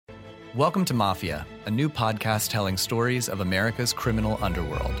Welcome to Mafia, a new podcast telling stories of America's criminal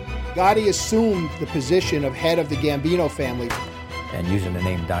underworld. Gotti assumed the position of head of the Gambino family. And using the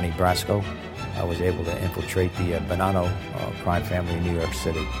name Donnie Brasco, I was able to infiltrate the Bonanno crime family in New York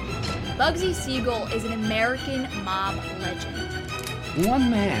City. Bugsy Siegel is an American mob legend.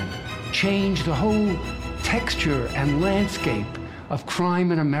 One man changed the whole texture and landscape of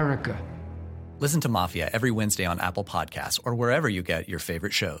crime in America. Listen to Mafia every Wednesday on Apple Podcasts or wherever you get your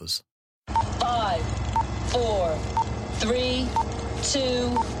favorite shows. 5, 4, 3, 2,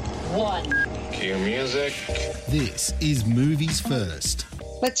 1. Cue music. This is Movies First.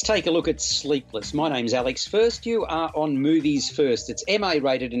 Let's take a look at Sleepless. My name's Alex First. You are on Movies First. It's MA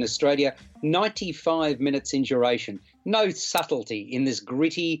rated in Australia, 95 minutes in duration. No subtlety in this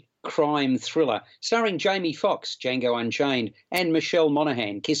gritty crime thriller, starring Jamie Foxx, Django Unchained, and Michelle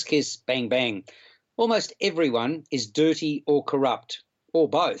Monaghan, Kiss Kiss, Bang Bang. Almost everyone is dirty or corrupt, or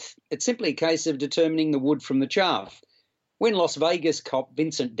both. It's simply a case of determining the wood from the chaff. When Las Vegas cop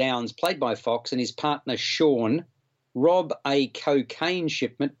Vincent Downs, played by Fox, and his partner Sean rob a cocaine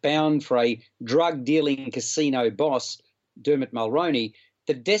shipment bound for a drug-dealing casino boss, Dermot Mulroney,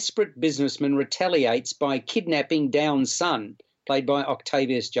 the desperate businessman retaliates by kidnapping Downs' son, played by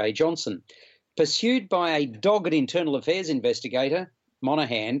Octavius J. Johnson. Pursued by a dogged internal affairs investigator,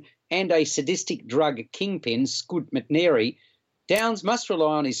 Monaghan, and a sadistic drug kingpin, Scoot McNairy, Downs must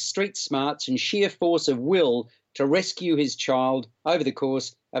rely on his street smarts and sheer force of will to rescue his child over the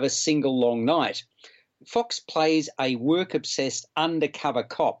course of a single long night. Fox plays a work-obsessed undercover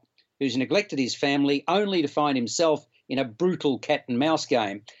cop who's neglected his family only to find himself in a brutal cat-and-mouse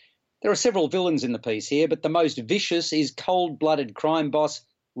game. There are several villains in the piece here, but the most vicious is cold-blooded crime boss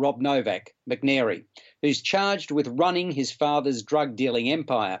Rob Novak, McNairy, who's charged with running his father's drug-dealing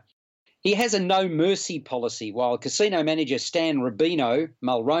empire. He has a no-mercy policy, while casino manager Stan Rubino,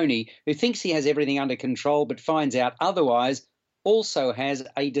 Mulroney, who thinks he has everything under control but finds out otherwise, also has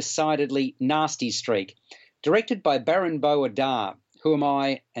a decidedly nasty streak. Directed by Baran Bo Adar, Who Am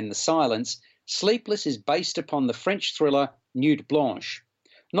I and The Silence, Sleepless is based upon the French thriller Nuit Blanche.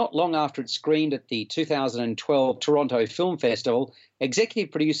 Not long after it screened at the 2012 Toronto Film Festival,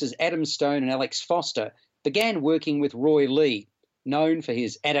 executive producers Adam Stone and Alex Foster began working with Roy Lee, known for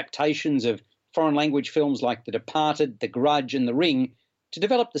his adaptations of foreign language films like The Departed, The Grudge and The Ring, to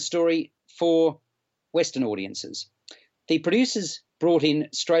develop the story for Western audiences. The producers brought in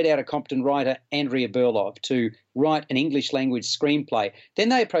Straight Outta Compton writer Andrea Berlov to write an English-language screenplay. Then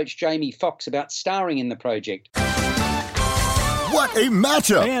they approached Jamie Foxx about starring in the project. What a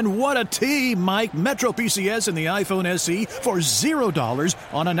matchup! And what a team, Mike. Metro PCS and the iPhone SE for $0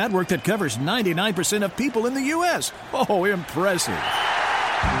 on a network that covers 99% of people in the U.S. Oh, impressive.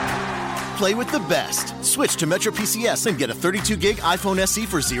 Play with the best. Switch to Metro PCS and get a 32-gig iPhone SE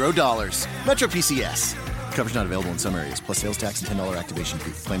for $0. Metro PCS. Coverage not available in some areas, plus sales tax and $10 activation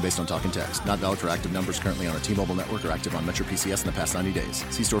fee. Claim based on talk and text. Not valid for active numbers currently on the T-Mobile network or active on Metro PCS in the past 90 days.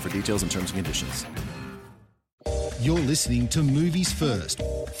 See store for details and terms and conditions. You're listening to Movies First.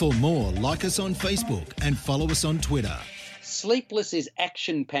 For more, like us on Facebook and follow us on Twitter. Sleepless is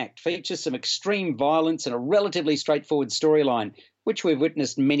action-packed, features some extreme violence and a relatively straightforward storyline, which we've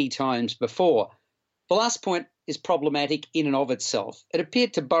witnessed many times before. The last point is problematic in and of itself. It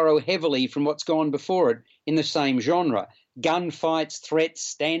appeared to borrow heavily from what's gone before it in the same genre. Gunfights,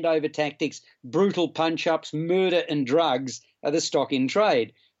 threats, standover tactics, brutal punch-ups, murder and drugs are the stock in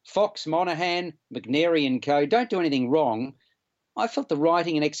trade. Fox, Monaghan, McNairy and co. don't do anything wrong. I felt the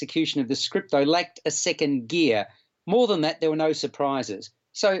writing and execution of the script, though, lacked a second gear. More than that, there were no surprises.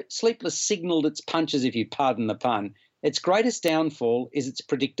 So Sleepless signalled its punches, if you pardon the pun. Its greatest downfall is its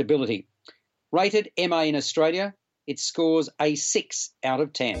predictability. Rated MA in Australia, it scores a 6 out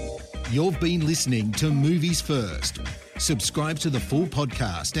of 10. You've been listening to Movies First. Subscribe to the full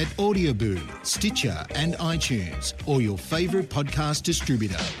podcast at Audioboom, Stitcher and iTunes, or your favourite podcast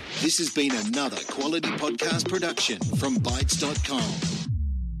distributor. This has been another quality podcast production from Bytes.com.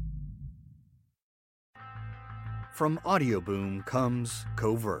 From Audioboom comes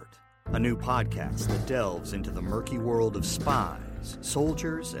Covert, a new podcast that delves into the murky world of spies,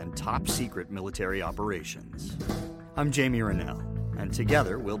 soldiers, and top-secret military operations. I'm Jamie Rennell, and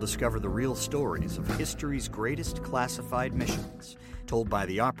together we'll discover the real stories of history's greatest classified missions, told by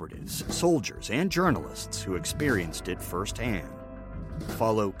the operatives, soldiers, and journalists who experienced it firsthand.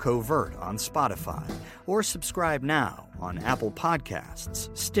 Follow Covert on Spotify, or subscribe now on Apple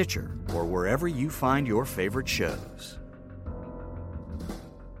Podcasts, Stitcher, or wherever you find your favorite shows.